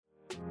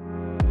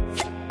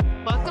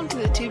Welcome to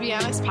the To Be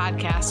Honest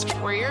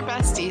podcast, where your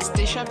besties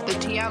dish up the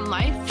tea on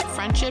life,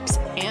 friendships,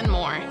 and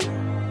more.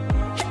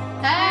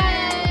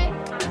 Hey!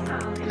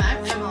 And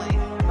I'm Emily.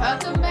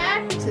 Welcome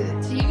back to the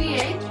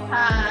TBH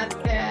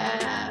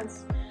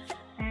podcast.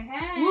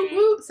 Hey. Woo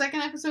woo!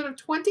 Second episode of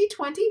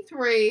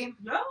 2023.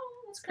 No,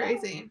 It's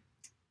crazy.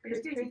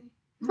 Crazy.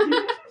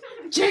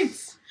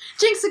 Jinx!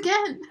 Jinx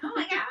again! Oh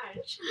my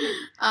gosh.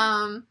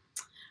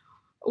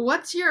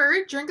 What's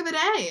your drink of the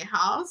day,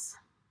 House?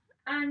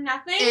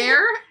 Nothing.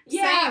 Air?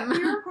 Yeah, Same.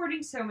 we're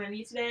recording so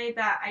many today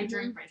that I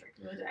drank my drink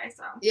of the day,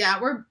 so. Yeah,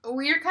 we're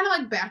kind of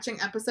like batching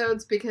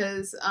episodes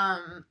because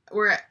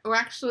we're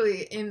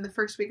actually in the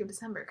first week of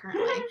December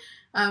currently,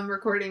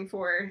 recording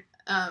for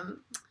I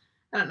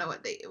don't know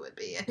what date it would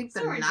be. I think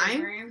the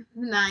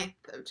 9th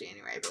of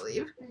January, I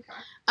believe.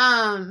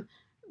 Okay.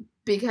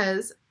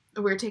 Because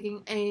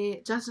Justin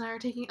and I are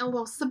taking a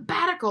little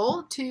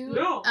sabbatical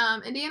to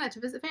Indiana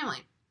to visit family.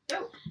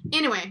 Oh.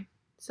 Anyway.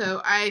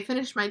 So I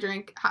finished my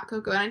drink, hot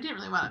cocoa, and I didn't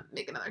really want to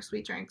make another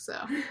sweet drink, so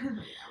Yeah,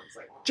 it's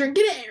like, well. drink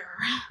it air.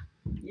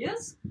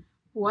 Yes.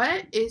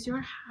 What is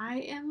your high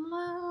and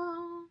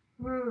low?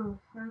 Ooh,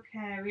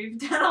 okay, we've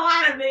done a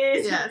lot of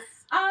these. Yes.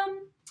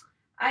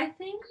 I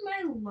think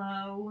my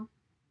low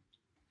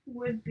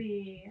would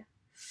be,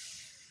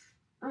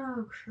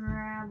 oh,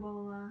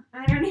 crabola.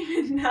 I don't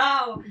even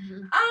know.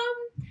 Mm-hmm.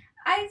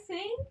 I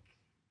think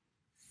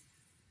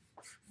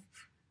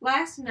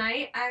last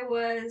night I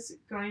was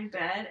going to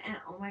bed and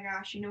oh my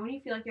gosh, you know when you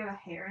feel like you have a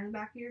hair in the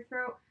back of your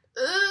throat?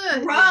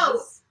 Ugh, Gross!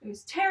 yes. It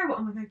was terrible.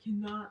 I'm like, I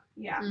cannot.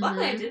 Yeah,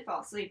 luckily I did fall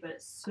asleep, but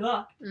it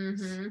sucked.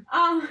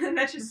 Mm-hmm. And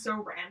that's just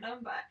so random,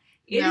 but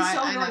it is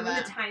so annoying when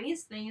the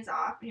tiniest thing is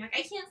off and you're like,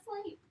 I can't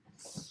sleep.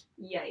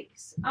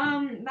 Yikes.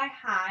 My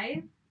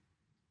high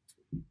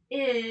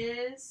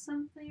is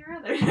something or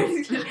other.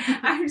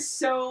 I'm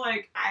so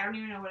like, I don't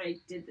even know what I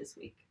did this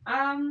week.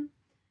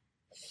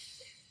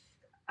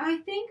 I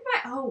think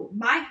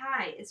my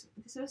high is,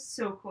 this was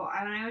so cool.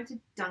 When I went to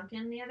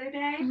Dunkin' the other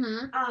day,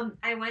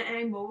 I went and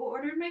I mobile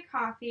ordered my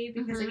coffee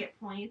because I get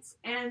points,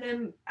 and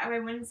then I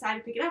went inside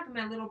to pick it up, and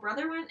my little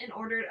brother went and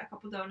ordered a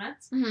couple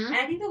donuts, and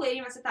I think the lady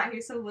must have thought he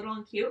was so little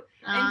and cute,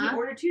 and he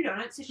ordered 2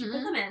 donuts, so she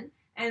put them in,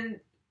 and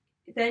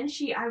then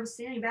I was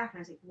standing back, and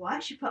I was like,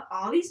 what? She put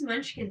all these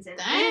munchkins in,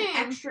 and an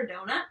extra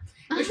donut,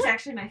 which is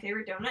actually my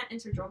favorite donut,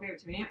 and so Joel gave it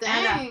to me,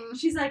 and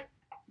she's like,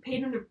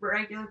 paid him the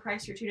regular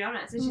price for 2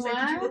 donuts. And she's like,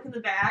 did you look in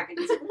the bag? And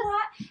he's like,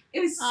 what?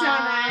 It was so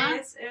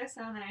nice. It was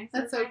so nice.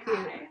 That's so cute.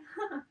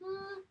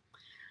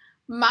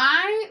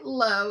 My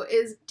low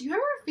is, do you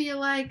ever feel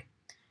like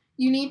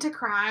you need to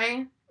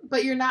cry,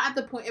 but you're not at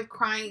the point of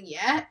crying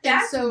yet?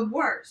 That's the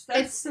worst.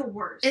 That's the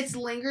worst. It's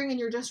lingering and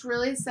you're just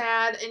really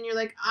sad and you're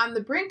like on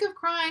the brink of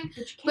crying,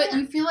 but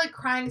you feel like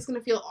crying is going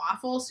to feel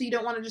awful, so you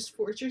don't want to just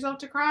force yourself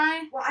to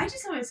cry. Well, I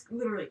just always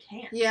literally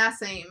can't. Yeah,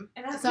 same.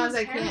 And that Sometimes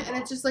I can't. And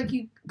it's just like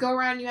you go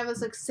around and you have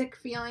this like sick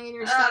feeling in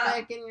your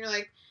stomach and you're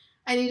like,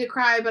 I need to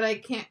cry, but I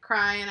can't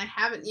cry and I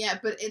haven't yet,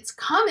 but it's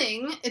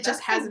coming. It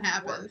just hasn't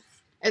happened.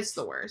 It's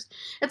the worst.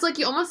 It's like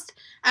you almost,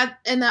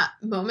 in that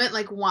moment,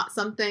 like want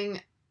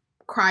something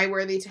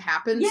cry-worthy to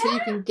happen so you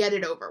can get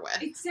it over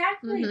with.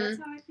 Exactly. That's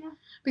how I feel.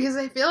 Because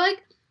I feel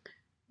like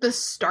the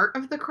start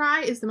of the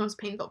cry is the most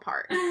painful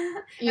part.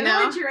 You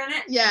know? Once you're in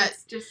it,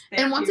 it's just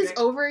and once it's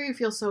over, you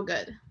feel so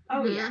good.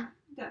 Oh, yeah.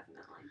 Definitely.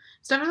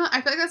 It's definitely,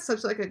 I feel like that's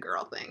such like a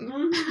girl thing.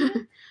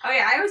 Oh,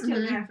 yeah. I always feel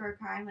good after I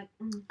cry. I'm like,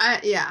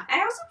 yeah. I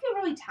also feel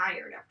really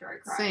tired after I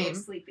cry. Same. I'm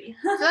sleepy.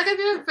 I feel like I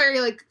feel very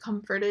like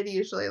comforted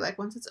usually. Like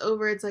once it's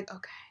over, it's like,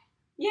 okay.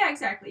 Yeah,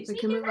 exactly. We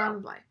can move on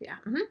with life. Yeah.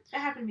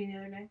 That happened to me the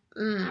other day.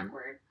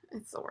 Awkward.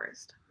 It's the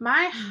worst.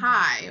 My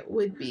high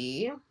would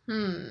be,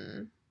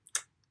 that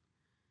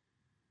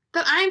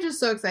I'm just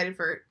so excited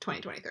for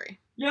 2023.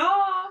 Yeah.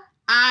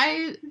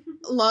 I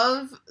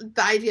love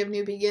the idea of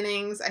new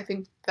beginnings. I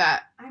think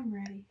that I'm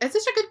ready. It's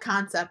such a good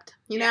concept,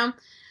 you know?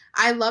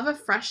 I love a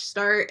fresh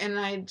start, and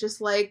I just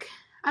like,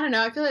 I don't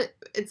know, I feel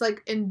it's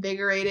like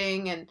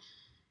invigorating and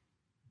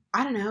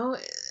I don't know,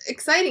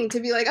 exciting to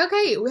be like,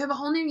 okay, we have a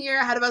whole new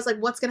year ahead of us. Like,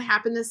 what's going to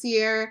happen this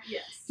year?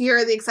 Yes. Here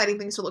are the exciting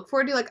things to look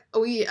forward to. Like,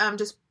 we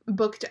just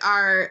booked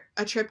a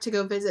trip to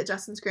go visit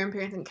Justin's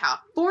grandparents in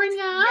California.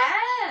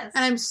 Yes.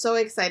 And I'm so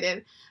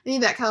excited. I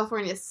need that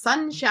California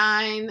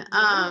sunshine.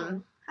 I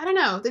don't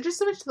know. There's just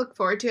so much to look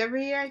forward to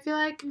every year, I feel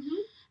like.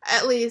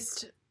 At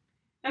least.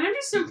 And I'm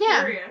just so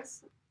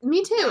curious.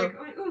 Me too.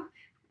 Like, ooh.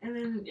 And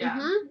then,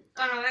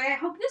 I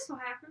hope this will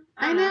happen.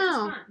 I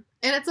know. It's fun.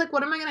 And it's like,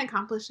 what am I going to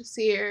accomplish this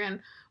year? And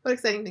what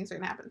exciting things are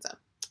going to happen. So,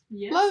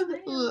 yes,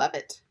 love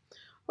it.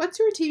 What's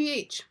your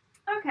TBH?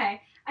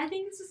 Okay. I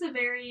think this is a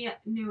very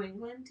New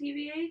England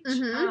TBH.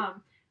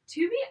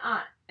 To be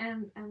honest,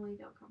 and Emily,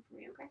 don't come for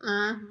me, okay?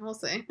 We'll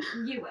see.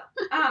 You will.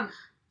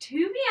 To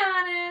be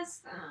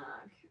honest,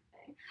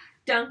 okay.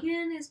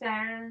 Dunkin' is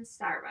better than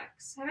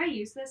Starbucks. Have I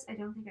used this? I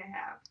don't think I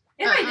have.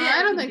 If I did,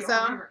 I don't think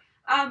so.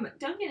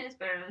 Dunkin' is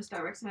better than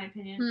Starbucks in my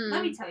opinion.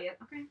 Let me tell you,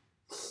 okay?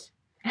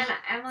 And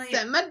Emily...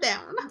 Simmer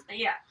down.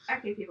 Yeah.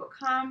 Okay, people,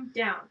 calm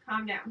down.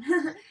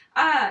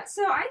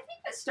 So I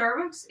think that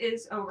Starbucks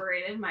is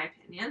overrated, in my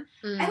opinion.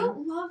 I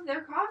don't love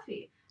their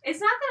coffee. It's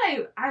not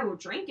that I will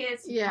drink it.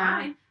 It's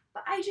fine.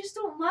 But I just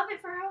don't love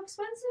it for how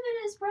expensive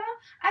it is, bro.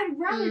 I'd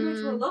rather go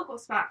to a local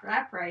spot for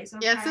that price.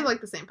 Okay? Yeah, it's still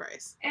like the same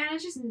price. And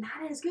it's just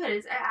not as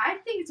good. I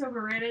think it's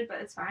overrated,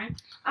 but it's fine.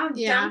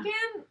 Dunkin',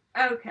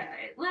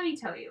 okay, let me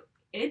tell you.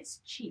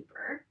 It's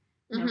cheaper,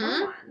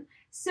 number one.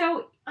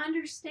 So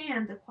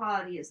understand the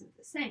quality isn't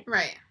the same.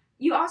 Right.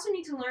 You also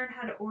need to learn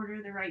how to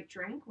order the right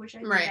drink, which I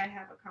think I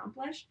have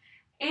accomplished.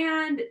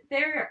 And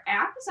their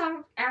app is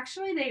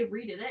actually, they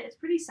redid it. It's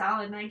pretty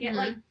solid. And I get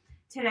like,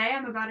 today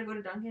I'm about to go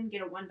to Dunkin' and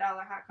get a $1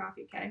 hot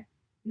coffee, okay?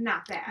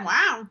 Not bad.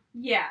 Wow.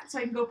 Yeah, so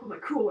I can go put my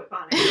Cool Whip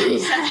on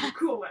it.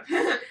 Cool Whip.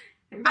 But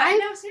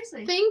no,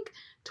 seriously. I think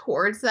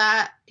towards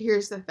that,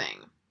 here's the thing.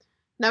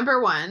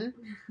 Number one,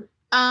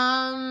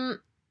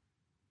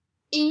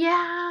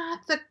 yeah,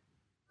 the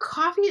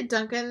coffee at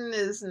Dunkin'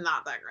 is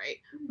not that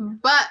great.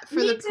 But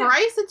for the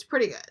price, it's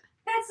pretty good.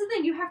 That's the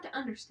thing. You have to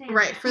understand.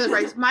 Right, for the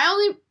price. My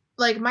only,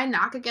 my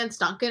knock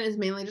against Dunkin' is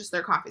mainly just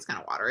their coffee's kind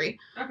of watery.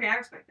 Okay, I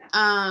respect that.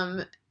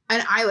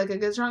 And I like a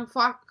good strong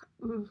coffee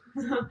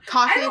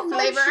I don't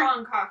flavor. like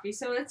strong coffee,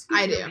 so it's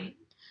good for me.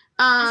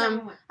 I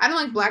don't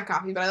like black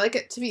coffee, but I like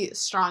it to be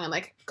strong and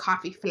like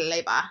coffee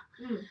flavor.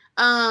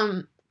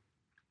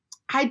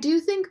 I do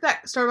think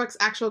that Starbucks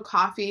actual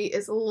coffee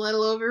is a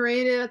little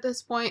overrated at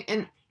this point,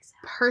 and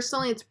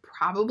personally, it's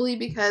probably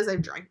because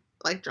I've drunk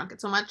it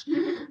so much.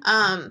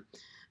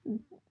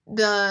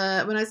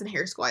 When I was in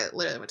hair school, I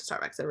literally went to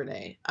Starbucks every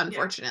day.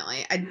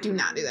 Unfortunately, I do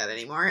not do that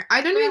anymore.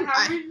 I don't even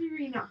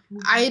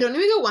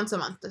go once a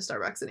month to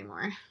Starbucks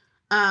anymore.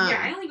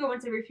 I only go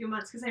once every few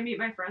months because I meet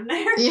my friend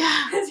there.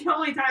 Yeah, that's the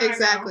only time.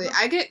 Exactly.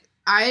 I go.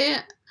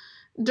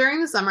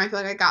 During the summer, I feel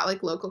like I got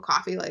like local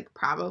coffee like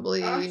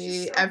probably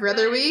every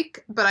other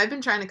week. But I've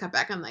been trying to cut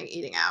back on like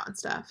eating out and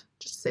stuff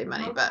just to save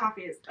money. Local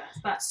coffee is the best,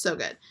 but so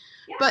good.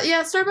 Yeah. But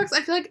yeah, Starbucks.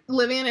 I feel like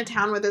living in a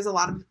town where there's a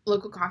lot of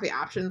local coffee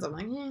options. I'm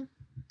like,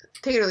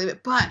 take it or leave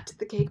it. But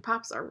the cake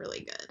pops are really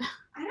good.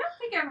 I don't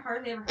think I've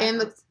hardly ever had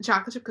And those. the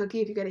chocolate chip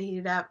cookie, if you gotta heat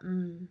it up,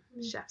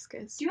 chef's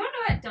kiss. Do you want to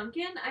know at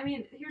Dunkin'? I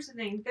mean, here's the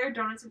thing. Their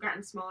donuts have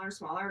gotten smaller and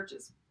smaller, which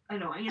is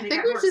annoying. And I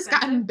think we've just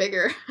gotten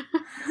bigger.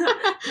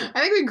 I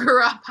think we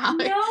grew up,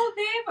 Alex. No,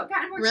 they've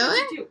gotten more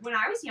expensive too. When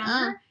I was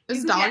younger, it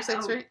was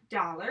 $1.06, right?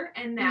 $1,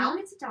 and now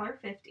it's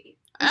 $1.50.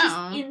 Which is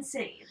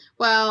insane.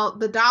 Well,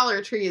 the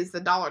Dollar Tree is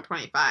the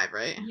 $1.25,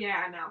 right?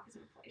 Yeah, I know, because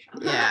of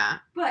inflation. Yeah.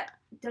 But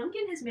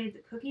Dunkin' has made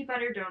the cookie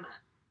butter donut.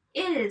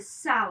 It is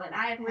solid.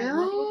 I have had it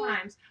multiple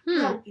times.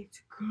 No,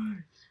 it's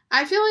good.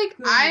 I feel like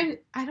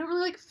I don't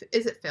really like.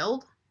 Is it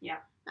filled? Yeah.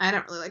 I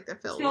don't really like the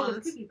filled ones.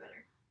 With cookie butter.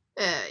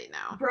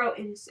 No. Bro,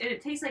 it is, and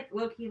it tastes like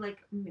low-key like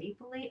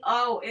mapley.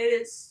 Oh, it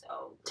is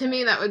so good. To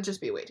me, that would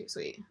just be way too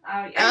sweet.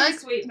 Oh, yeah, I like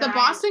sweet. The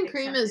Boston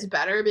cream is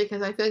better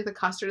because I feel like the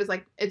custard is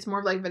like it's more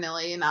of like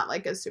vanilla and not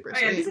like as super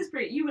sweet. Yeah, this is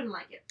pretty. You wouldn't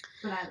like it,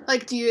 but I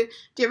like. Do you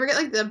ever get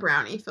like the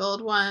brownie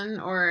filled one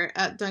or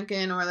at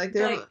Dunkin' or like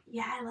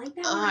yeah, I like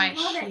that one. I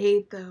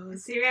hate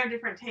those. See, we have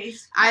different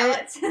tastes.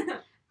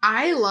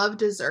 I love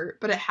dessert,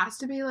 but it has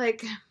to be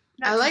like.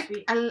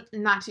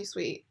 Not too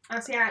sweet. Oh,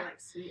 see, I like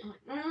sweet.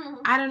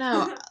 I don't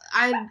know.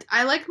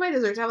 I like my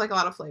dessert to have like a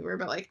lot of flavor,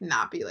 but like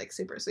not be like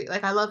super sweet.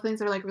 Like I love things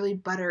that are like really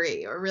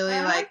buttery or really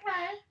like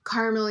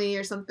caramely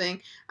or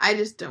something. I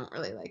just don't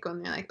really like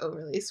when they're like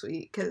overly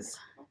sweet because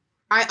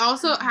I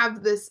also have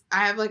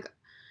like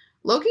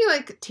low-key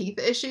like teeth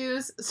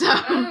issues, so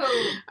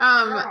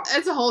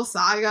it's a whole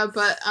saga,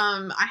 but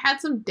I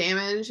had some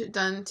damage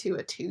done to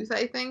a tooth,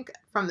 I think,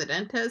 from the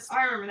dentist.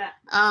 I remember that.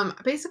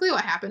 Basically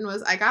what happened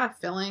was I got a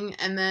filling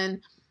and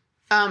then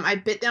I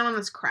bit down on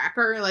this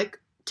cracker like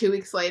 2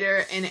 weeks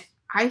later, and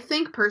I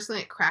think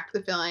personally it cracked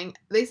the filling.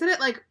 They said it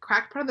like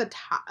cracked part of the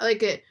top,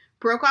 like it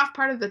broke off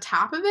part of the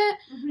top of it,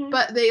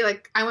 but they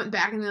like I went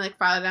back and they like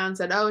filed it down and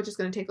said, oh, it's just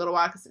gonna take a little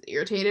while because it's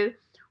irritated.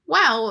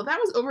 Well, that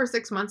was over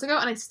 6 months ago,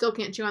 and I still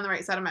can't chew on the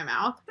right side of my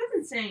mouth. That's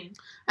insane.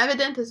 I have a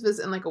dentist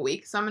visit in like a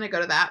week, so I'm going to go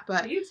to that.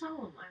 But you tell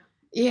them that.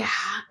 Yeah,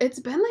 it's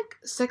been like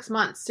 6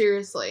 months,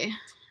 seriously.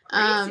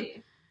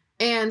 Crazy.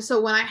 And so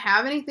when I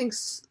have anything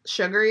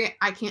sugary,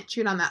 I can't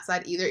chew it on that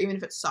side either, even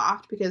if it's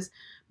soft, because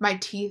my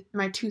tooth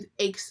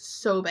aches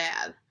so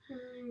bad.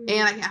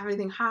 And I can't have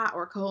anything hot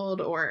or cold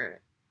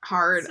or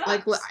hard.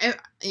 Sucks.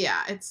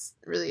 It's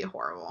really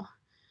horrible.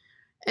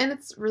 And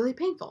it's really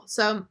painful.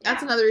 So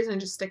that's another reason I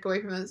just stick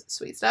away from the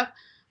sweet stuff.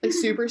 Like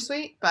super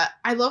sweet. But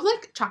I love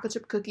like chocolate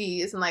chip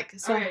cookies and like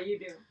so. Oh yeah, you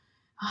do.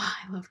 Oh,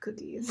 I love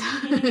cookies.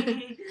 But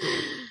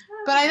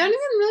I don't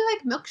even really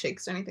like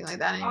milkshakes or anything like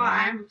that anymore. Oh,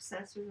 I'm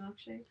obsessed with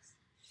milkshakes.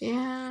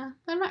 Yeah.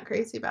 I'm not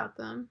crazy about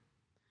them.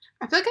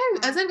 I feel like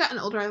as I've gotten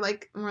older, I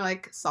like more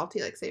like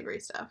salty, like savory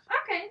stuff.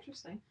 Okay,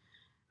 interesting.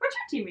 What's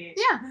your teammate?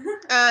 Yeah.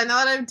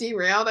 Now that I've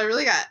derailed, I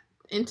really got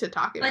into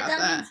talking about that.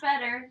 But Dunkin's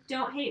better.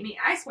 Don't hate me.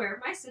 I swear, if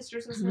my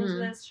sister's listening to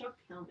this, she'll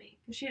kill me.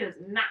 Because she does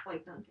not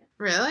like Dunkin'.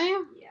 Really?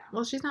 Yeah.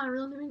 Well, she's not a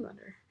real New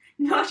Englander.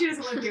 No, she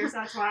doesn't live here, so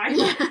that's why.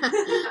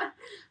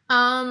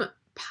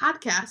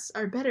 podcasts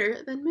are better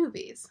than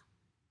movies.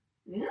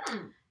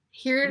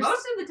 Here's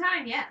most of the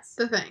time, yes.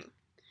 the thing.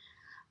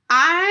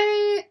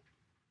 I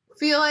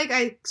feel like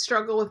I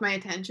struggle with my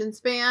attention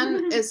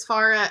span as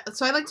far as...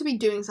 So I like to be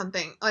doing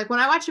something. Like, when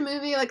I watch a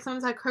movie, like,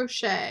 sometimes I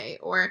crochet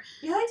or...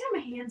 Yeah, I like to have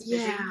my hands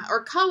busy. Yeah,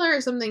 or color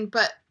or something.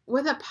 But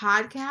with a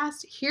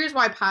podcast, here's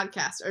why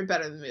podcasts are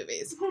better than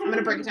movies. I'm going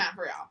to break it down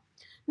for y'all.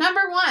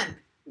 Number one,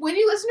 when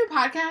you listen to a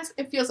podcast,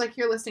 it feels like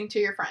you're listening to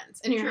your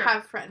friends. And you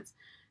have friends.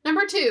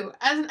 Number two,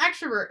 as an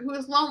extrovert who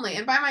is lonely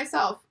and by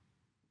myself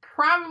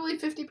probably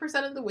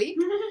 50% of the week,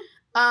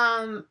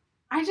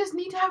 I just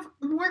need to have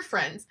more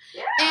friends.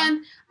 Yeah.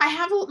 And I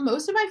have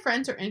most of my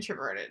friends are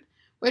introverted,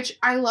 which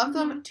I love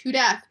them to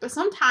death. But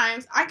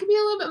sometimes I can be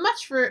a little bit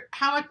much for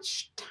how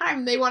much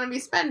time they want to be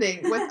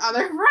spending with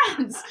other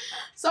friends.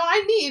 So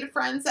I need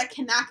friends that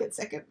cannot get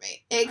sick of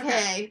me,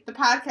 a.k.a. the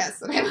podcasts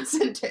that I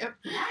listen to.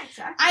 Yeah,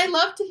 exactly. I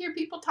love to hear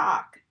people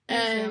talk.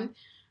 And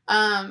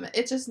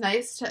it's just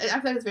nice to... I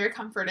feel like it's very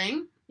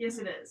comforting. Yes,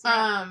 it is.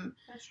 Yeah,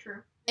 that's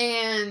true.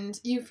 And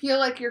you feel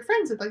like you're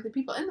friends with, like, the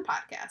people in the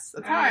podcast.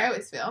 That's how I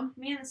always feel.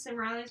 Me and the Sim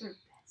Rileys are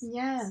best.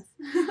 Yes.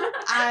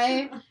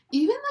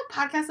 Even,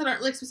 like, podcasts that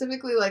aren't, like,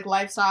 specifically, like,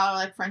 lifestyle or,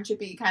 like,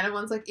 friendship-y kind of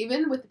ones, like,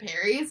 even with the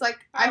Perrys, like,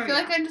 I feel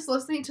like I'm just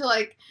listening to,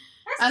 like,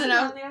 I don't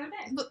know. The other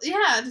day. But,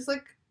 yeah, just,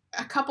 like,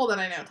 a couple that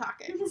I know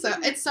talking. So,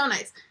 it's so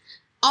nice.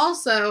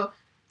 Also,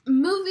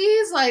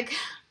 movies, like,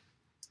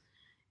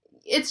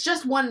 it's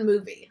just one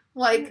movie.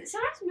 Like,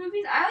 sometimes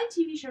movies, I like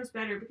TV shows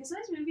better because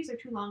sometimes movies are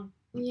too long.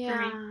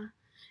 Yeah. For me.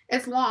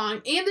 It's long,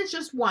 and it's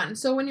just one.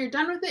 So when you're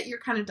done with it, you're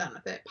kind of done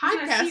with it.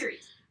 Podcasts,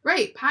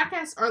 right,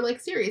 podcasts are like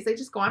series. They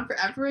just go on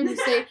forever, and you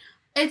stay,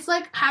 it's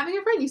like having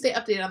a friend. You stay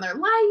updated on their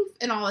life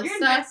and all this you're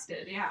stuff.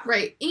 Invested, yeah.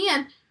 Right,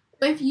 and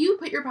if you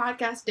put your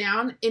podcast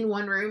down in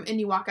one room and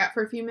you walk out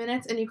for a few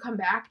minutes and you come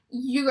back,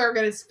 you are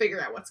going to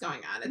figure out what's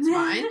going on. It's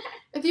fine.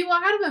 If you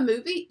walk out of a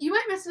movie, you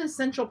might miss an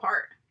essential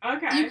part.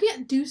 Okay. You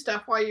can't do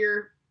stuff while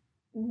you're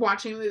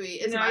watching a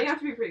movie. No, you have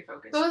to be pretty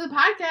focused. But with a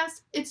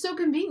podcast, it's so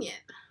convenient.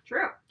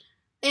 True.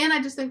 And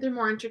I just think they're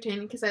more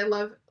entertaining because I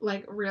love,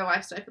 like, real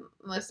life stuff and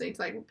listening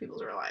to, like,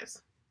 people's real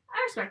lives.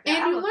 I respect that.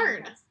 And you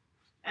learn.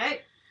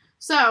 Hey.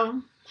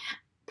 So,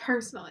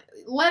 personally,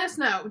 let us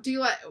know. Do you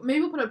like... Maybe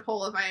we'll put a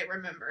poll if I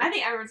remember. I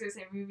think everyone's going to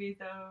say movies,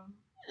 though.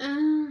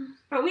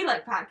 But we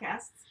like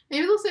podcasts.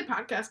 Maybe they'll say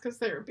podcasts because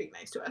they're being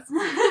nice to us.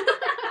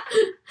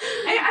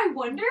 I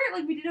wonder,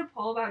 like, we did a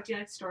poll about do you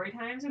like story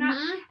times or not,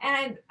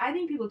 and I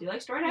think people do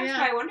like story times,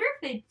 but I wonder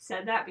if they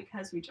said that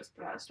because we just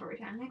put out a story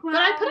time. Like, well,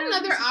 but I put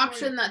another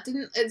option that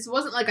didn't, it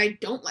wasn't like I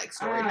don't like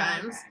story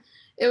times.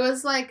 Okay. It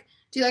was like,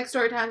 do you like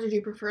story times or do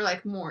you prefer,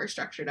 like, more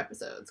structured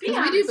episodes?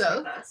 Because we do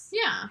both.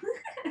 Yeah.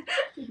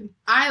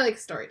 I like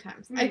story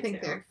times. I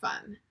think they're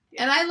fun.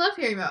 Yes. And I love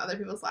hearing about other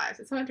people's lives.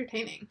 It's so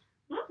entertaining.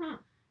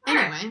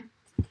 Anyway.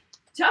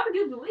 Topic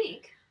of the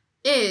week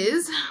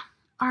is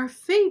our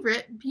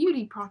favorite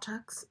beauty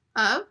products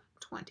of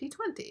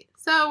 2020.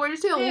 So we're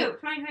just doing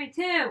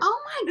 2022.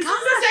 Oh my gosh. This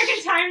is the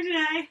second time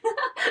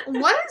today.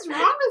 What is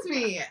wrong with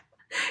me?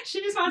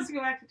 She just wants to go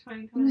back to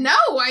 2020. No,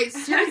 I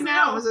seriously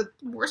know. It was the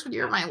worst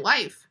year of my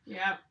life.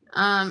 Yeah.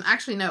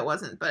 Actually, no, it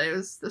wasn't, but it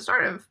was the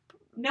start of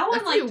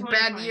a few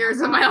bad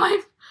years of my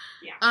life.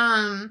 Yeah.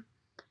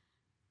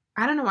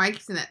 I don't know why I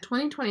keep saying that.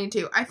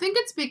 2022. I think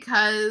it's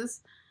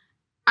because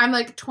I'm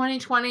like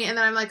 2020 and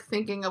then I'm like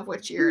thinking of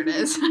which year it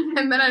is.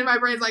 And then my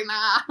brain's like,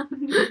 nah.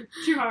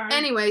 Too hard.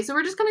 Anyway, so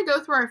we're just going to go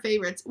through our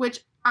favorites,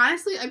 which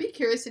honestly, I'd be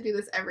curious to do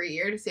this every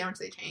year to see how much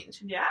they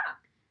change. Yeah.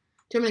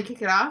 Do you want me to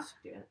kick it off?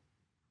 Do it.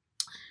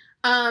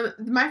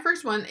 My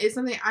first one is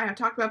something I have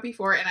talked about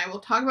before and I will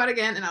talk about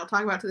again and I'll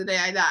talk about to the day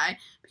I die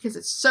because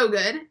it's so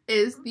good,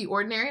 is the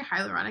Ordinary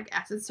Hyaluronic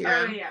Acid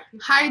Serum. Oh, yeah.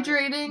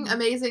 Hydrating,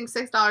 amazing,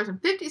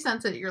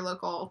 $6.50 at your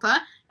local Ulta.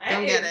 Hey.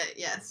 Don't get it.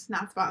 Yes,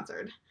 not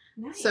sponsored.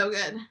 Nice. So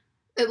good.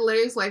 It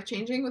literally is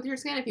life-changing with your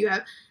skin. If you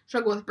have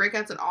struggle with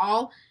breakouts at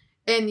all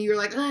and you're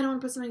like, oh, I don't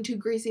want to put something too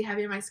greasy,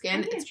 heavy on my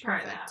skin, it's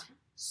perfect. That.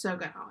 So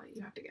good, Holly.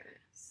 You have to get it.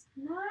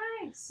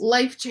 Nice.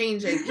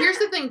 Life-changing. Here's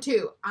the thing,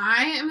 too.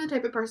 I am the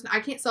type of person, I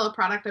can't sell a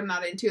product I'm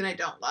not into and I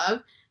don't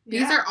love.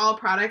 These are all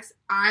products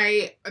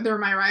they're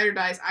my ride or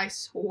dies. I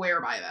swear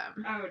by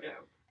them. Oh, no.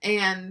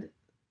 And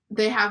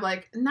they have,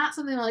 like, not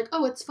something like,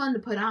 oh, it's fun to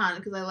put on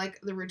because I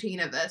like the routine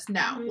of this.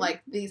 No.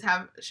 Like, these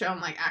have shown,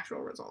 like, actual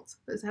results.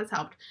 This has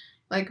helped.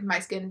 Like, my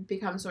skin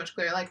becomes so much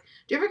clearer. Like,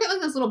 do you ever get, like,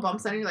 those little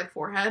bumps on your, like,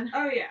 forehead?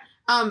 Oh, yeah.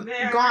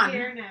 They're gone.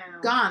 Here now.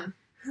 Gone.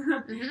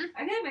 I feel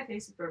like my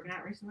face is broken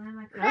out recently. I'm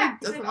like,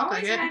 crap. Doesn't look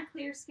like it. I've always had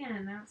clear skin,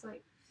 and now it's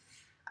like...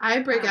 I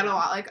break out a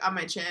lot, like, on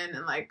my chin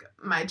and, like,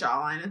 my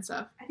jawline and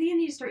stuff. I think I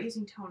need to start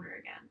using toner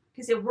again.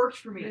 Because it worked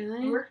for me.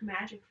 Really? It worked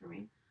magic for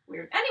me.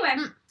 Weird.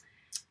 Anyway.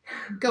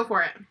 Go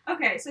for it.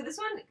 Okay, so this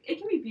one, it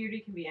can be beauty,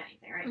 it can be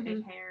anything, right?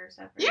 Like hair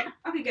stuff. Right? Yeah.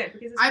 Okay, good.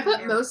 Because I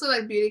put mostly,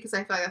 like, beauty because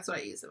I feel like that's what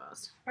I use the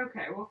most.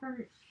 Okay, well, for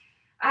me...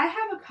 I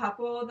have a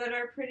couple that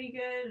are pretty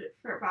good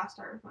I'll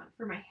start with one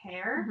for my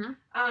hair,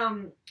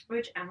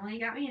 which Emily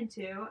got me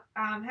into.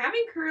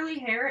 Having curly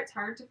hair, it's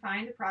hard to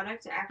find a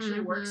product that actually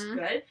works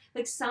good.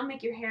 Like, some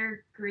make your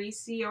hair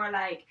greasy or,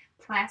 like,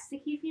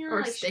 plasticky feeling.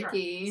 Or like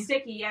sticky.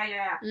 Sticky,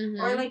 yeah.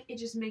 Or, like, it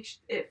just makes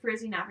it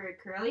frizzy, not very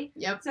curly.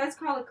 Yep. So it's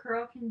called a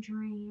Curl Can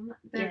Dream.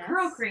 The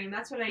Curl Cream,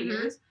 that's what I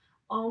use.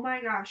 Oh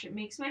my gosh, it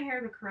makes my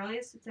hair the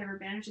curliest it's ever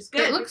been, which is good.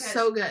 It looks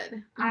so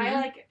good.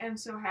 I am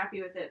so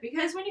happy with it,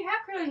 because when you have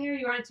curly hair,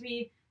 you want it to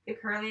be the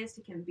curliest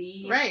it can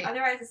be. Right.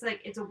 Otherwise,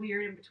 it's a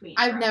weird in between.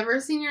 I've never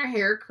seen your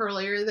hair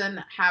curlier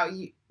than how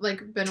you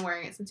been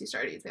wearing it since you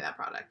started using that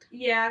product.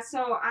 Yeah,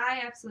 so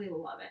I absolutely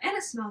love it, and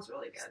it smells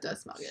really good. It does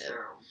smell good. So,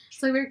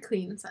 it's like very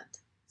clean scent.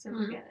 So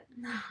we'll get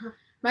it.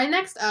 My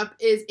next up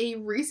is a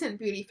recent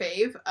beauty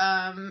fave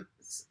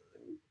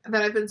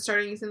that I've been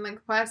starting using the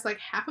past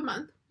half a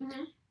month.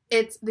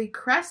 It's the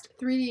Crest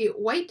 3D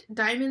White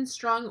Diamond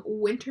Strong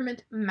Winter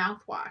Mint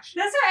Mouthwash.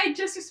 That's what I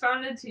just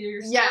responded to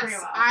your story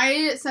about.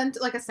 I sent a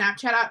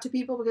Snapchat out to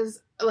people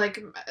because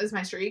as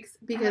my streaks,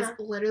 because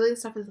literally the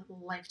stuff is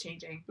life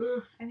changing.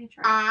 I need to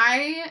try.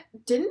 I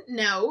didn't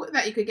know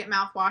that you could get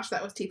mouthwash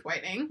that was teeth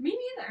whitening. Me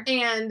neither.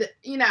 And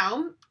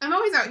I'm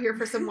always out here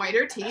for some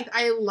whiter teeth.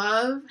 I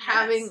love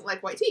having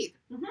white teeth.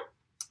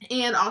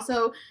 And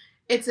also,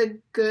 it's a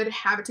good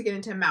habit to get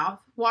into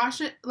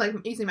mouthwash,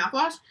 using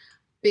mouthwash,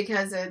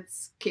 because it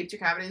keeps your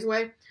cavities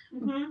away.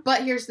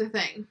 But here's the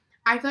thing.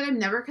 I feel like I'm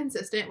never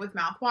consistent with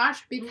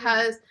mouthwash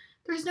because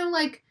there's no,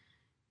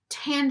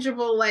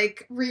 tangible,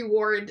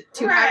 reward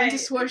to having to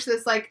swoosh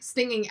this,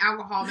 stinging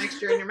alcohol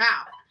mixture in your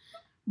mouth.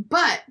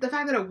 But the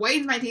fact that it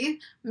whitens my teeth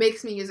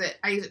makes me use it.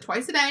 I use it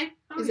twice a day.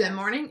 Use it in the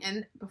morning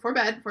and before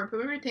bed, before I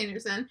put my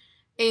retainers in.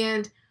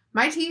 And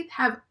my teeth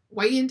have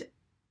whitened,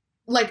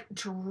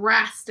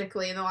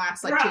 drastically in the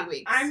last, 2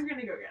 weeks. I'm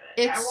gonna go get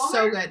it. It's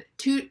so good.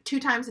 Two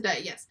times a day,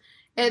 yes.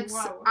 It's,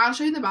 I'll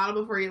show you the bottle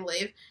before you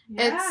leave.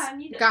 Yeah, I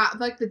need it. Got,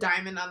 the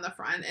diamond on the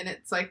front, and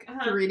it's,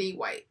 3D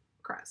white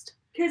crest.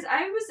 Because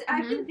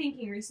I've been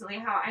thinking recently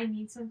how I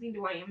need something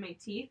to whiten my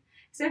teeth.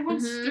 Because I have one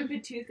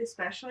stupid tooth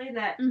especially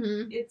that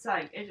it's,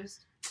 it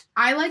just...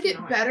 I like it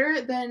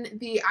better than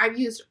I've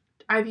used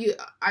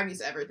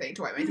everything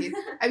to whiten my teeth.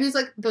 I've used,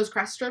 those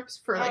crest strips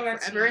for,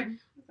 forever.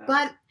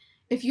 But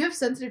if you have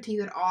sensitive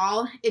teeth at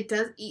all, it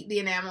does eat the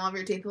enamel of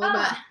your teeth a little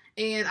bit.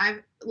 And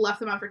I've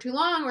left them on for too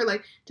long, or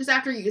just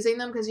after using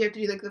them, because you have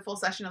to do the full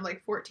session of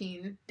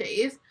 14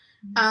 days.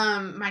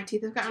 My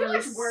teeth have gotten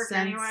really sensitive.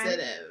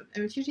 Anyway. I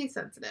mean, your teeth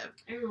sensitive.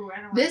 Ooh,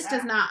 I don't This like that.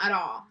 does not at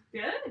all.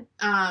 Good.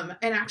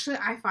 And actually,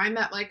 I find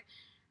that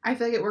I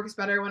feel like it works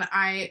better when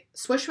I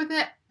swish with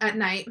it at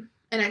night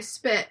and I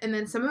spit, and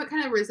then some of it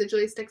kind of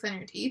residually sticks on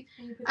your teeth,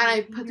 and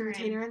I put the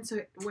retainer in so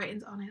it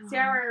whitens all night long. See,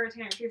 I wear a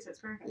retainer too, so it's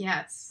perfect.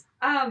 Yes.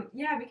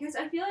 Yeah, because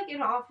I feel like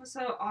it'll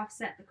also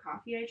offset the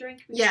coffee I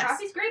drink. Because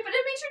coffee's great, but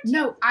it makes your teeth.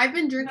 No, I've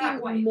been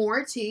drinking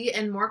more tea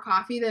and more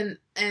coffee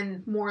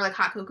and more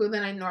hot cocoa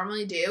than I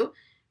normally do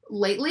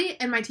lately,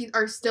 and my teeth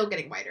are still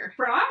getting whiter.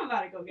 Bro, I'm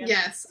about to go get it.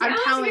 Yes, I'm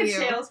telling you.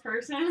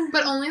 Salesperson.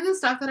 But only the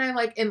stuff that I'm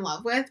in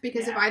love with,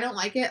 because if I don't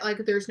like it,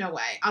 there's no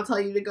way. I'll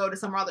tell you to go to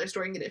some other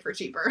store and get it for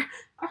cheaper.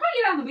 I'll probably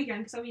get it on the weekend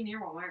because I'll be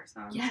near Walmart,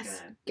 so I'm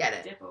just gonna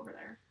get dip over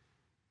there.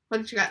 What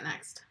did you got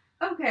next?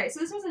 Okay, so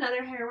this was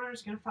another hair one. I'm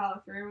just gonna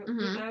follow through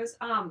with those.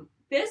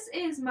 This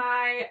is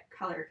my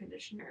color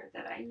conditioner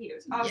that I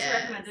use. Also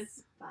recommended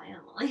by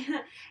Emily.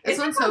 This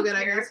one's so good.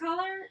 Cara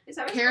Color? Is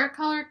that what Cara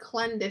Color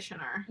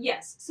Conditioner.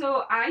 Yes.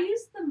 So I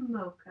use the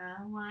mocha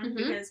one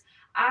because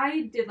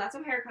I did lots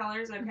of hair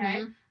colors.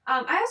 Okay. I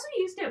also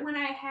used it when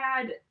I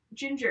had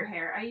ginger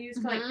hair. I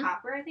used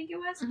copper, I think it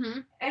was,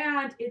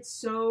 and it's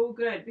so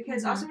good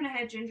because also when I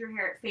had ginger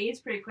hair, it fades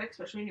pretty quick,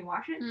 especially when you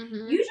wash it.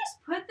 You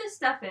just put this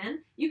stuff in.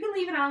 You can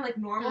leave it on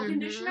normal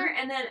conditioner,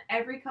 and then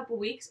every couple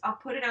weeks I'll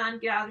put it on,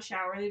 get out of the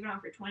shower, leave it on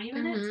for 20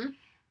 minutes,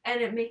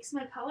 and it makes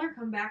my color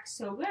come back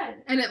so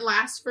good. And it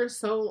lasts for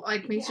so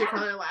makes your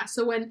color last.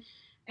 So when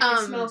it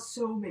smells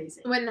so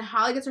amazing. When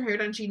Holly gets her hair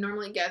done, she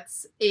normally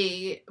gets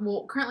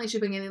currently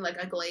she's been getting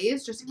a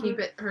glaze just to keep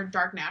it her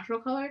dark natural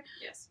color.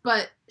 Yes.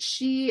 But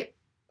you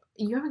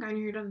haven't gotten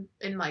your hair done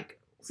in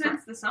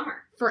since the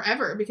summer.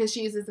 Forever, because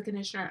she uses the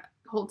conditioner that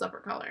holds up her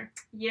color.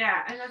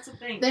 Yeah, and that's the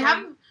thing. They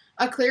have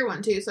a clear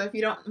one too, so if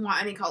you don't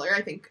want any color,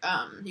 I think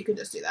you could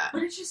just do that.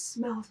 But it just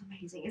smells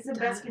amazing. It's the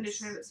best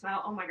conditioner that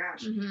smells. Oh my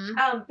gosh.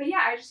 But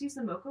yeah, I just use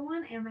the mocha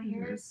one, and my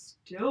hair is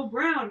still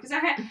brown because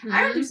I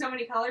went through so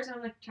many colors,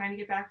 and I'm trying to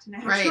get back to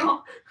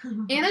natural. Right.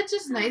 And it's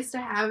just nice to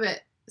have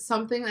it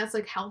something that's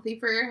healthy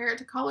for your hair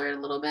to color it a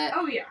little bit.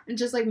 Oh yeah. And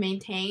just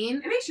maintain.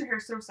 It makes your hair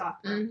so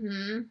soft.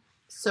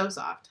 So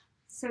soft.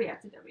 So yeah,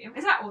 it's a W.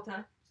 It's at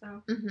Ulta.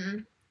 So.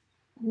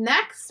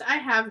 Next, I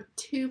have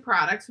two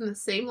products from the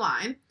same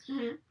line.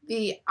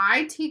 The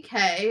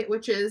ITK,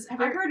 which is... I've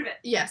heard of it.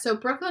 Yeah, so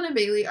Brooklyn and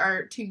Bailey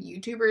are two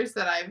YouTubers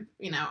that I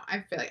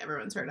feel like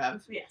everyone's heard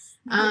of. Yes.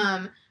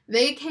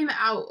 They came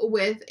out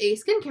with a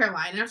skincare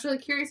line, and I was really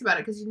curious about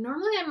it, because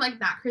normally I'm,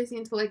 not crazy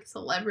into,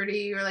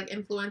 celebrity or,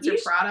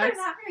 influencer products.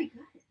 They're not very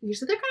good.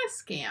 Usually they're kind of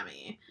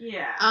scammy.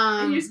 Yeah.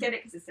 And you just get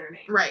it because it's their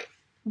name. Right.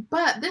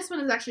 But this one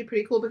is actually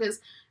pretty cool because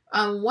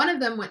one of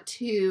them went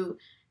to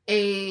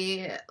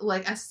a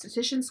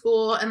esthetician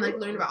school and like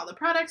learned about all the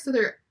products. So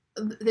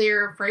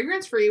they're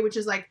fragrance free, which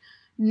is like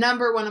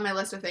number one on my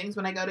list of things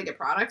when I go to get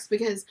products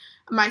because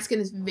my skin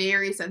is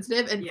very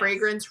sensitive and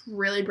fragrance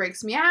really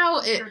breaks me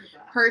out. It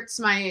hurts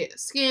my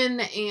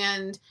skin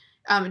and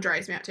it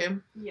dries me out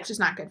too. Yeah. Which is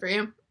not good for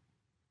you.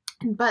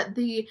 But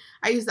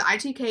I use the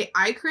ITK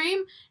eye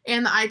cream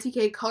and the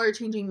ITK color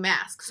changing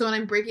mask. So when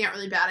I'm breaking out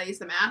really bad, I use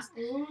the mask.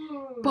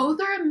 Ooh.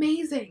 Both are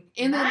amazing.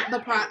 And then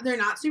they're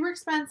not super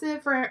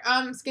expensive for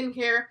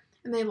skincare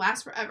and they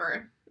last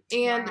forever.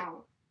 And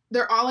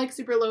they're all like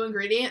super low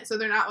ingredient, so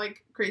they're not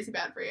like crazy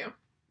bad for you.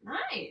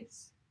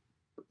 Nice.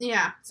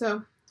 Yeah,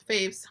 so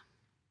Faves.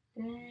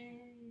 Dang.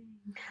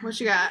 What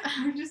you got?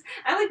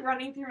 I like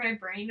running through my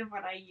brain of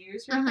what I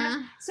use really fast.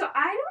 So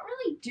I don't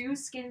really do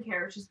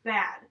skincare, which is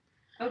bad.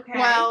 Okay.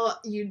 Well,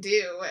 you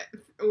do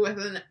with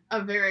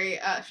a very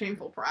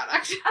shameful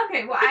product.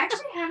 Okay, well, I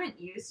actually haven't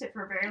used it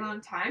for a very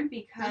long time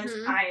because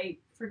I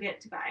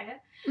forget to buy it.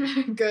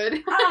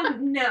 Good.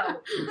 No.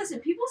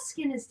 Listen, people's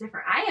skin is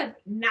different. I have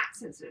not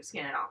sensitive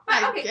skin at all.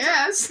 But, I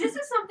guess. So this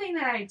is something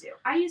that I do.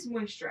 I use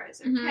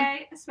moisturizer,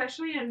 okay?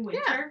 Especially in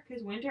winter,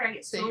 because winter I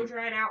get so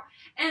dried out.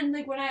 And,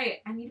 like, when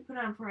I need to put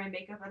it on for my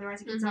makeup,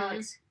 otherwise it gets all,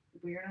 like,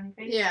 weird on your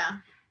face. Yeah.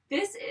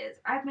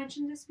 I've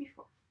mentioned this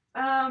before.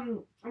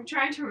 I'm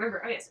trying to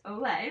remember. Oh, yes,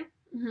 Olay.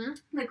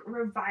 Like,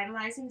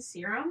 revitalizing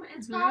serum,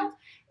 it's called.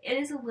 It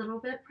is a little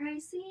bit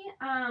pricey,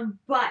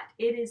 but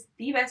it is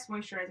the best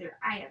moisturizer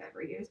I have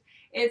ever used.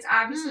 It's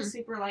obviously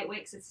super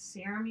lightweight because it's a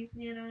serum, you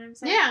know what I'm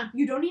saying? Yeah.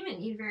 You don't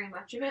even need very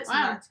much of it, so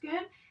that's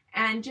good.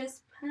 And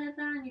just put it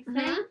on your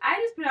face.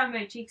 I just put it on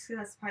my cheeks because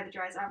that's the part that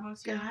dries out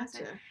most.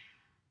 Gotcha.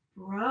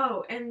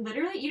 Bro, and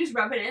literally you just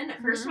rub it in. At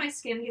first my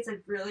skin gets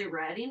like really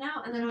red, you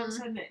know, and then all of a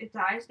sudden it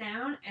dies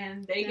down,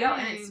 and there you go.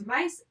 And it's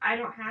nice. I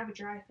don't have a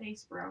dry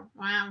face, bro.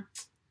 Wow.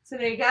 So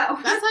there you go.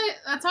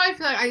 That's how I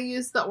feel like I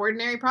use the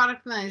ordinary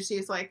product, and then I just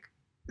use like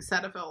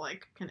Cetaphil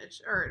like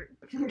conditioner.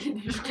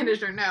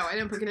 No, I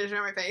didn't put conditioner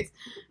on my face.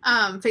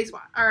 Face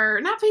wash or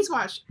not face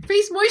wash,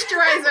 face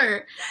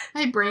moisturizer.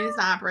 My brain is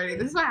not operating.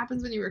 This is what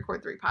happens when you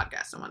record 3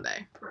 podcasts in one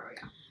day. Bro,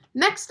 yeah.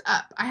 Next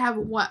up, I have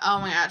one. Oh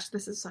my gosh,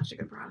 this is such a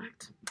good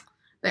product.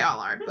 They all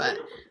are, but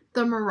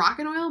the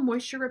Moroccan Oil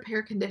Moisture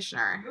Repair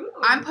Conditioner. Ooh.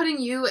 I'm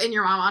putting you and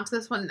your mom onto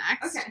this one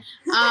next. Okay.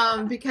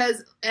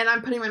 Because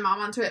I'm putting my mom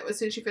onto it as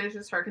soon as she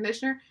finishes her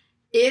conditioner.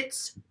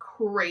 It's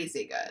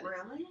crazy good.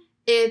 Really?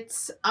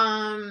 It's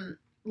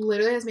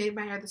literally has made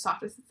my hair the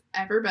softest it's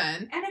ever been.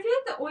 And I feel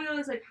like the oil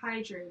is like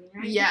hydrating,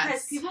 right? Yes.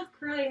 Because people with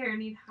curly hair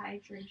need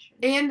hydration.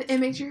 And it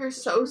makes your hair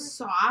so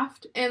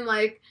soft, and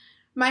like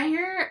my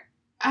hair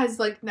has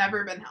like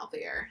never been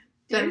healthier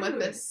than with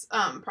this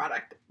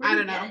product. I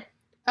don't know.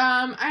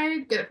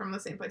 I get it from the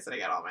same place that I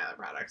get all my other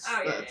products.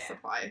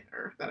 Supply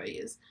or that I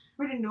use.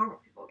 Where do normal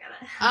people get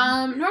it?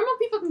 Normal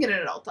people can get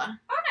it at Ulta.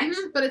 Oh, nice.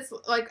 But it's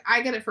like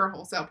I get it for a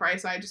wholesale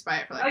price, so I just buy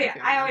it for like. Oh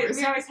yeah,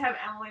 we always have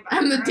Emily buy.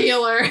 I'm the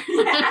dealer.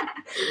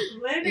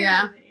 Literally.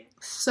 Yeah,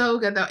 so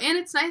good though, and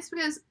it's nice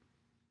because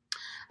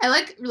I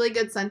like really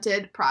good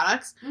scented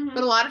products,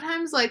 but a lot of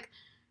times like.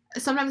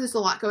 Sometimes there's a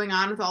lot going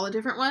on with all the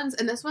different ones,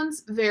 and this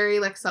one's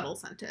very, like, subtle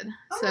scented.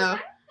 Oh, so,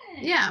 nice.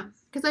 Yeah.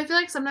 Because I feel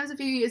like sometimes if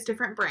you use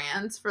different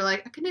brands for,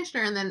 like, a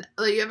conditioner, and then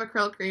like, you have a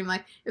curl cream,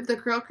 like, if the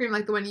curl cream,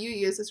 like the one you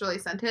use, is really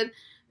scented,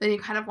 then you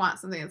kind of want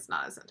something that's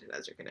not as scented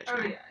as your conditioner.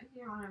 Oh, yeah.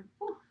 You want to...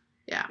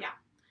 Yeah.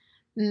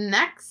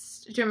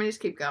 Next, do you want me to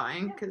just keep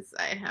going? Because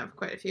I have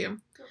quite a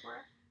few. Go for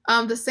it.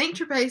 The Saint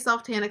Tropez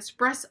Self Tan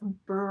Express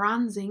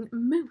Bronzing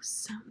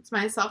Mousse. It's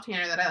my self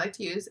tanner that I like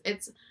to use.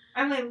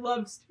 Emily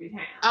loves to be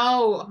tan.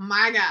 Oh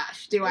my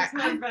gosh,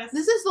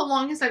 this is the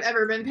longest I've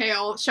ever been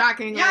pale,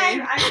 shockingly.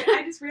 Yeah,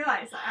 I just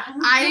realized that.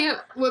 I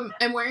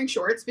am wearing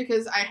shorts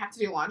because I have to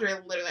do laundry. I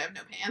literally have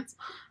no pants.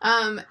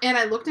 And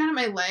I looked down at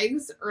my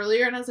legs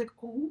earlier and I was like,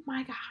 oh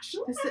my gosh,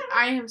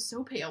 I am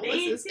so pale.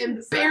 This is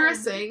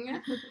embarrassing.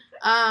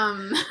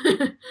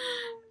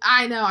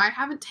 I know, I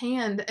haven't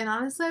tanned, and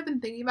honestly I've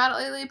been thinking about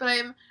it lately, but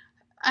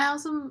I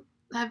also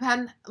have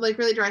had like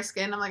really dry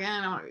skin. I'm like,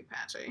 I don't want to be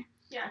patchy.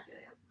 Yeah, I feel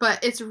you.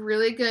 But it's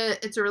really good.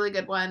 It's a really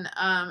good one.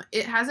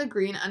 It has a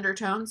green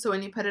undertone, so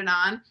when you put it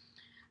on,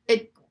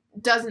 it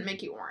doesn't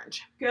make you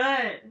orange.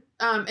 Good.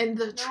 And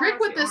the trick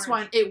with this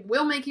one, it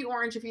will make you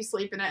orange if you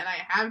sleep in it, and I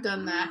have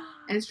done that,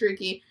 and it's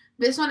tricky.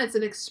 This one, it's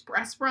an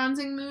express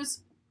bronzing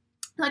mousse.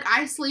 Like,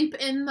 I sleep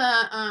in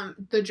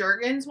the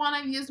Jergens one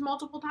I've used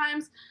multiple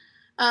times.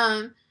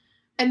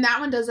 And that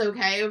one does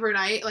okay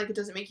overnight. Like, it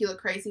doesn't make you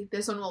look crazy.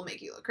 This one will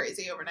make you look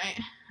crazy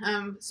overnight.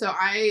 So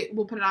I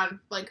will put it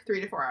on like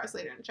 3 to 4 hours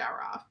later and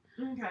shower off.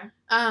 Okay.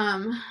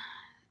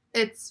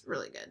 It's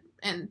really good.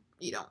 And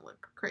you don't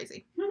look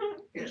crazy,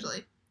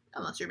 usually.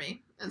 Unless you're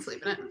me and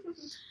sleep in it.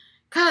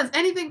 Because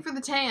anything for the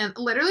tan.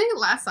 Literally,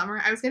 last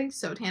summer, I was getting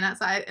so tan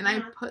outside, and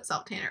I put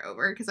self-tanner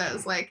over because I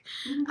was like,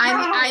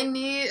 I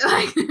need,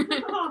 like...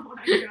 Oh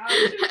my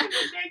gosh.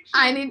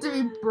 I need to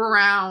be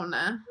brown.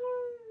 Wow.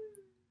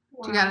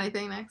 Do you got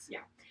anything next?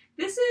 Yeah.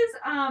 This is,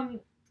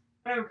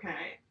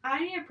 Okay. I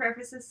need to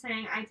preface this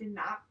saying I did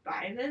not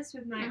buy this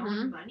with my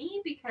own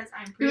money because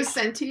I'm It pretty was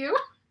sent to you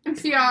in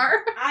PR.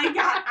 I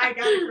got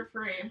it for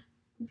free.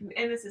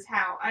 And this is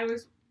how. I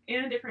was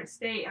in a different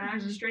state and I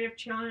was just straight up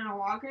chilling in a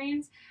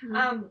Walgreens.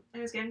 I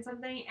was getting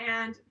something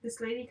and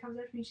this lady comes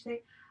up to me, she's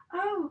like,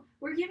 "Oh,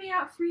 we're giving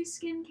out free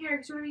skincare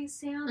because we're having a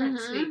sale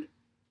next week."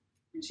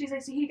 And she's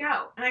like, "So here you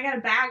go." And I got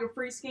a bag of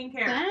free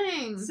skincare.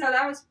 Dang. So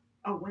that was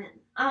a win.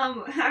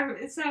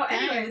 Anyways, so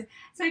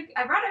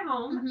I brought it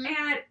home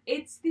and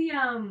it's the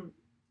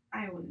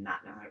I will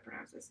not know how to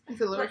pronounce this.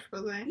 It's a La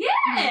Roche-Posay.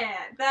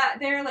 Yeah,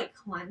 they're like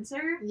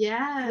cleanser.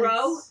 Yes.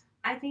 Bro,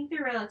 I think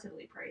they're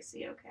relatively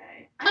pricey.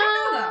 Okay, I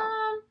don't know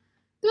though.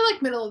 They're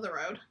like middle of the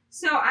road.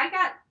 So I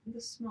got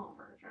the small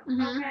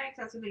version. Okay, because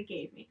that's what they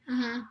gave me.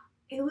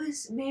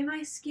 It made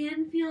my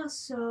skin feel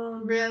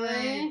so really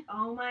good.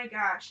 Oh my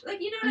gosh! Like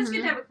it's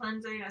good to have a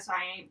cleanser, so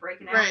I ain't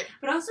breaking out. Right.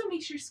 But also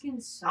makes your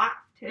skin soft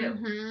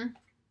too.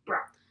 Bro.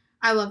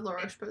 I love La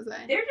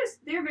Roche-Posay.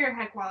 They're very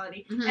high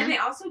quality. And they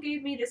also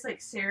gave me this like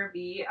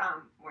CeraVe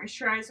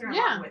moisturizer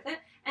along with it.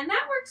 And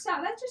that works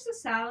out. That's just a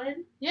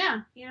salad.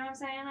 Yeah. You know what I'm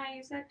saying? I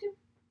use that too.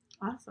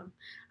 Awesome.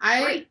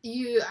 I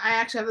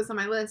actually have this on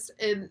my list,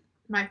 and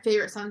my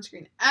favorite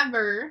sunscreen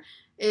ever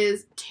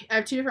is I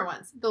have two different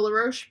ones. The La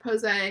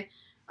Roche-Posay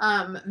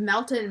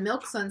Melted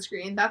Milk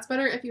sunscreen. That's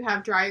better if you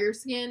have drier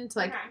skin to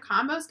like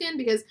combo skin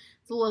because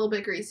it's a little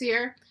bit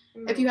greasier.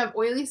 If you have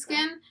oily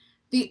skin,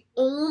 the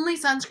only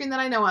sunscreen that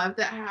I know of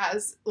that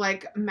has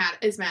like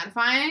is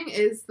mattifying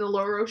is the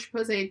La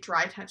Roche-Posay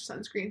Dry Touch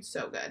sunscreen.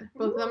 So good.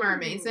 Both of them are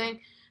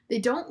amazing. They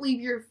don't leave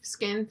your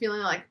skin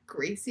feeling like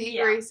greasy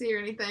or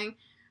anything.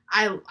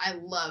 I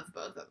love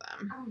both of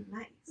them. Oh,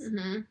 nice.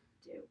 Dude.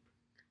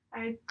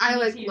 I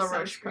like La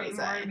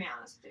Roche-Posay.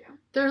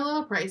 They're a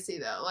little pricey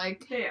though.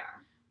 Like they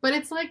are. But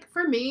it's like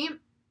for me,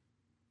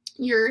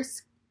 your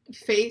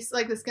face,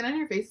 like the skin on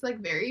your face is like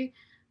very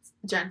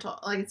gentle.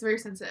 Like it's very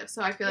sensitive.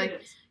 So I feel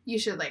like you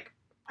should like,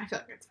 I feel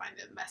like it's fine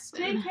to invest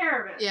in. Take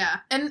care of it. Yeah.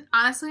 And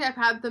honestly, I've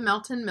had the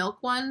Melted Milk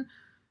one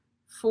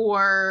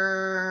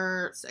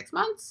for 6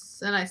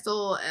 months and I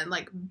still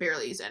like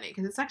barely use any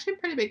because it's actually a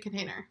pretty big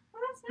container.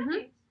 Well, that's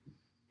nice.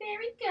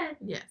 Very good.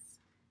 Yes.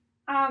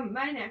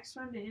 My next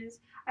one is,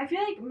 I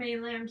feel like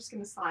mainly I'm just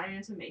going to slide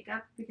into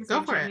makeup because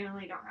I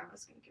genuinely don't have a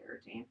skincare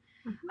routine.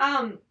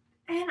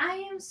 And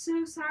I am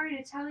so sorry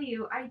to tell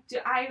you,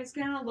 I was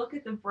going to look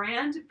at the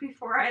brand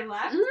before I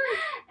left,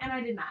 and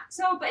I did not.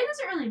 So, but it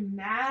doesn't really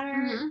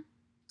matter.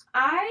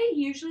 I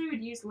usually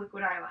would use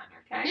liquid eyeliner,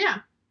 okay? Yeah.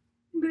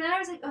 But then I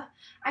was like,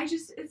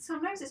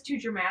 sometimes it's too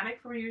dramatic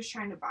for when you're just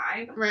trying to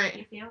vibe. Right.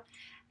 You feel?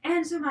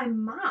 And so my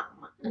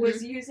mom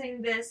was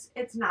using this,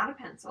 it's not a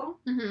pencil.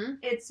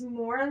 It's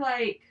more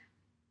like,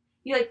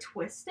 you like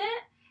twist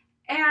it.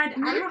 And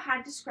I don't know how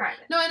to describe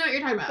it. No, I know what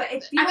you're talking about. But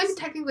it feels, I think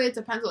technically it's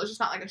a pencil. It's just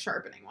not like a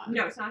sharpening one.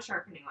 No, it's not a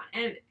sharpening one.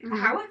 And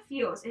how it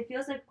feels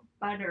like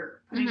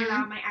butter putting it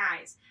on my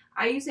eyes.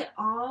 I use it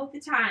all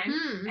the time.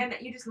 And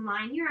that you just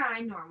line your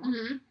eye normal.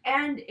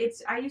 And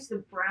I use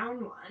the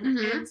brown one.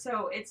 And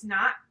so it's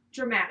not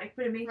dramatic,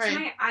 but it makes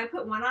I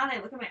put one on, I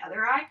look at my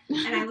other eye,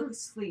 and I look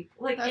asleep.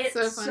 Like, it's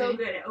so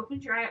good. It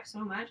opens your eye up so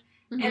much.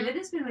 And it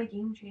has been my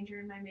game changer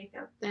in my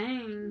makeup.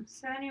 Dang.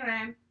 So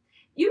anyway,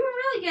 you can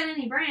really get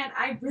any brand.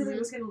 I really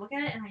was going to look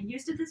at it, and I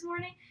used it this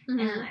morning, and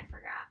then I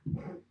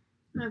forgot.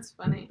 That's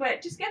funny.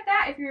 But just get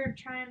that if you're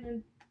trying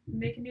to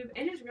make a new...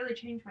 It has really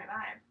changed my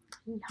vibe.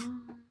 Yes.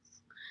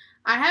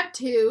 I have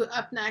two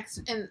up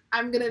next, and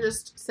I'm going to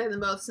just say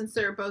them both since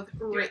they're both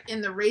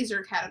in the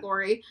razor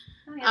category.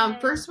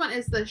 First one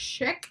is the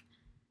Chic.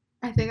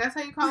 I think that's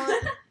how you call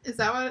it. Is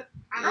that what?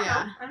 I don't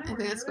know. I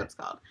think that's what it's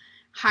called.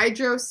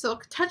 Hydro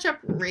Silk Touch-Up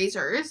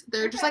Razors.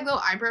 They're just like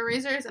little eyebrow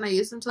razors, and I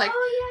use them to like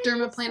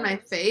dermaplane my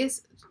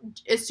face.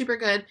 It's super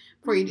good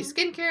for you to do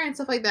skincare and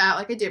stuff like that.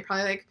 Like I do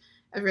probably like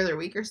every other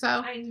week or so.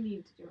 I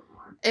need to do it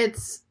more.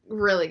 It's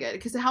really good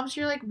because it helps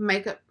your like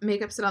makeup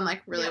sit on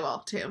like really well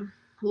too.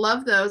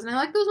 Love those, and I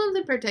like those ones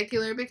in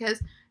particular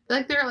because I feel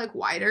like they're like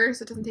wider,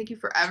 so it doesn't take you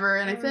forever.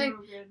 And I feel like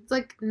it's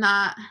like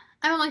not.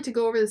 I don't like to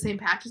go over the same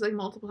patches like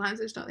multiple times.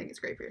 I just don't think it's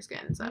great for your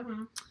skin. So,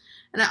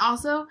 and I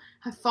also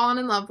have fallen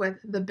in love with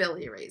the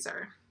Billy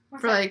razor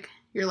for like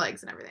your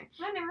legs and everything.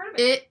 I've never heard of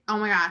it. Oh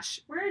my gosh.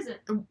 Where is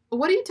it?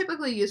 What do you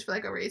typically use for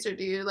like a razor?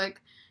 Do you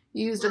like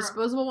use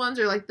disposable ones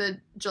or like the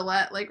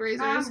Gillette like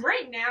razors?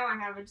 Right now I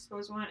have a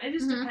disposable one. It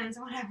just depends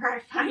on whenever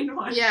I find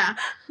one. Yeah.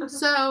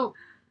 So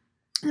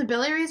the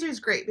Billy razor is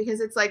great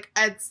because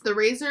it's the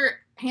razor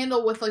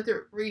handle with like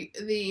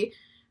the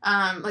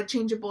like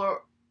changeable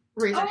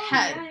razor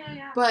head.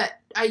 Yeah. But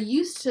I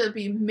used to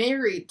be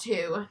married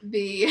to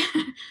the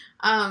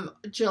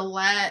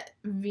Gillette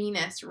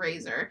Venus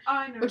razor,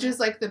 which is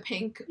like the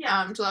pink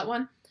Gillette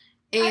one.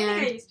 And I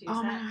think I used to use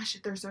my gosh,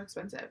 they're so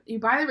expensive. You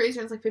buy the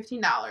razor, it's like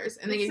 $15,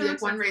 and they give you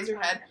like one razor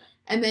head,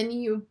 and then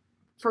you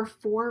for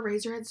 4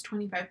 razor heads,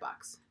 $25.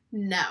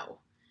 No,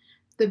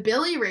 the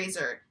Billy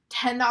razor,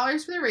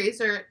 $10 for the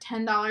razor,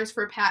 $10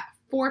 for a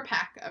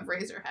 4-pack of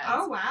razor heads.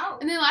 Oh wow!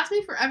 And they last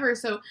me forever.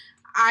 So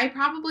I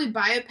probably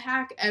buy a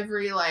pack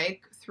every,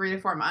 like, 3 to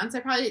 4 months. I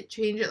probably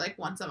change it, like,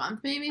 once a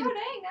month, maybe. Oh,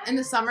 dang, nice. In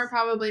the summer,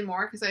 probably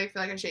more, because I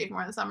feel like I shave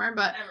more in the summer,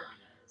 but... Everyone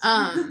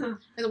does.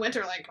 In the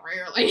winter, like,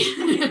 rarely.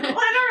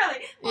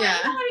 Literally. Well, Yeah.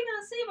 nobody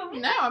gonna see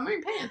them. No, I'm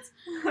wearing pants.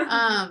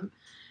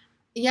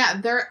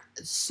 Yeah, they're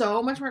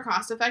so much more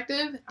cost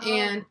effective,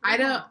 and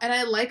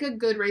I like a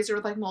good razor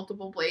with, like,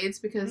 multiple blades,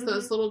 because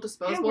those little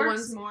disposable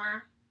ones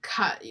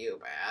cut you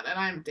bad, and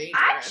I'm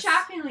dangerous. I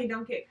shockingly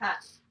don't get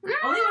cut.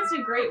 Only once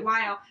in a great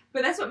while,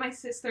 but that's what my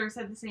sister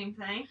said the same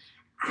thing.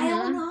 I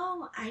don't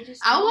know.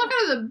 I'll walk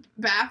out of the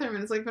bathroom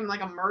and it's like been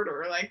like a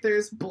murder. Like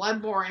there's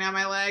blood pouring out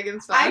my leg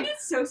and stuff. I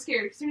get so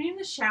scared because when you're in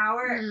the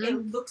shower,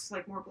 it looks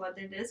like more blood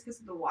than it is because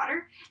of the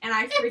water, and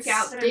I freak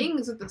out. It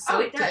stings with the soap. Oh,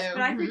 it does,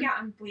 but I freak out.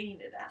 I'm bleeding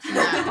to death.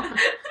 No,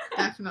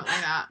 definitely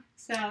not.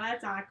 So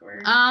that's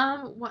awkward.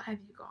 What have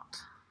you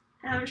got?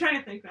 I'm trying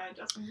to think that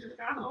Justin just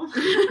got home.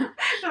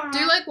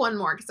 Do like one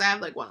more because I have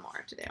like one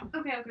more to do.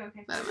 Okay. That I'm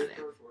gonna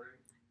do.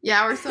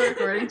 Yeah, we're still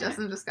recording.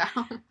 Justin just got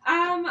home.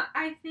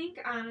 I think,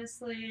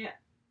 honestly,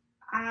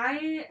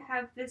 I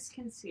have this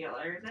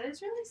concealer that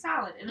is really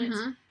solid, and it's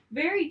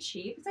very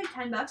cheap. It's like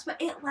 $10, but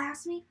it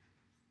lasts me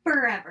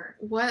forever.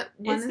 What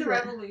one is it? The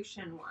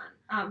Revolution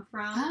one,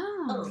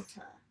 from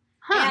Ulta.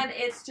 Huh. And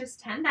it's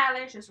just $10,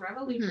 just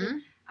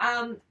Revolution.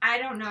 I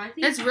don't know. I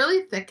think it's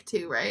really thick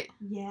too, right?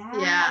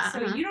 Yeah. So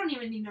you don't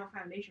even need no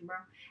foundation, bro.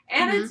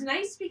 And it's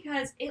nice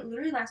because it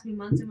literally lasts me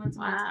months and months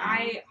and months.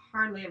 I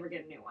hardly ever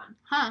get a new one.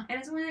 Huh. And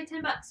it's only like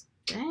 $10.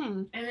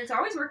 Dang. And it's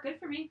always worked good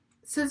for me.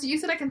 Since you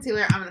said a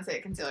concealer, I'm gonna say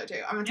a concealer too.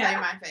 I'm gonna tell you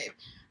my fave.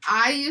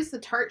 I use the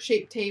Tarte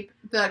Shape Tape,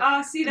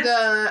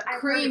 the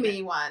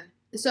creamy one.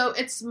 So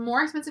it's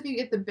more expensive if you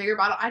get the bigger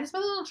bottle. I just buy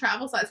the little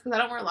travel size because I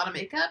don't wear a lot of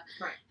makeup,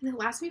 and it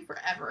lasts me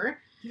forever.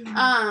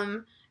 Yeah.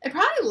 It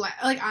probably,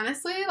 like,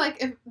 honestly,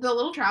 like, if the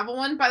little travel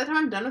one, by the time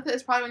I'm done with it,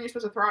 it's probably when you're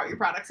supposed to throw out your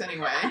products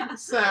anyway.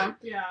 So,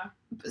 yeah.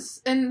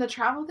 And the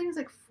travel thing is,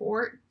 like,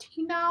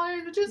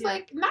 $14, which is,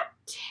 like, not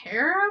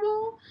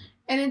terrible.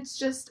 And it's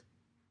just,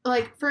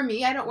 like, for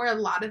me, I don't wear a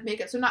lot of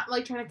makeup, so I'm not,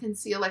 like, trying to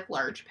conceal, like,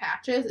 large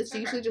patches. It's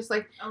usually just,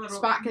 like,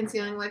 spot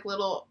concealing, like,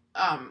 little,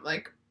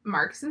 like,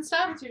 marks and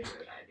stuff. That's usually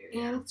what I do.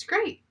 Yeah, it's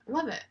great. I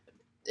love it.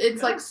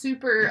 It's, like,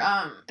 super,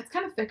 it's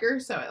kind of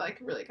thicker, so it, like,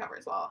 really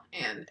covers well.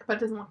 But it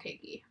doesn't look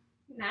cakey.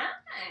 Nice.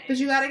 But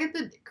you gotta get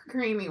the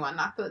creamy one,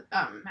 not the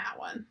matte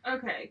one.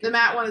 Okay. The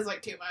matte one is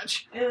like too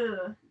much.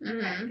 Ugh.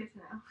 Okay, good to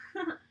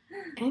know.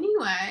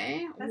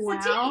 Anyway,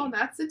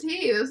 that's the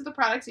tea. Those are the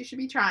products you should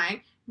be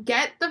trying.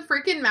 Get the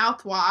freaking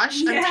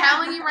mouthwash. Yeah. I'm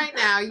telling you right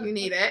now, you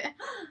need it.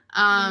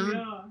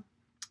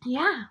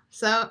 Yeah.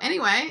 So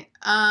anyway,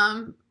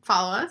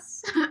 follow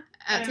us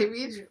at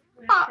TBH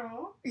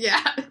Pop. Yeah,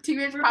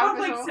 TBH Pop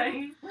Official.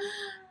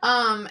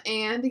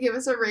 And to give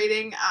us a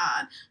rating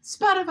on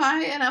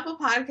Spotify and Apple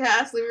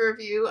Podcasts. Leave a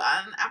review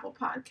on Apple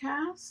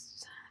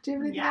Podcasts. Do you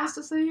have anything else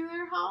to say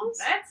there, Halls?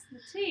 That's the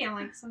tea. I'm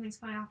like, something's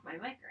coming off my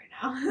mic right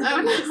now.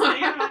 Oh, no.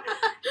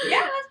 Yeah,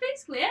 that's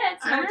basically it.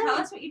 So tell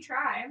us what you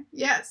try.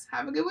 Yes.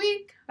 Have a good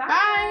week. Bye.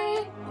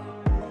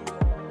 Bye.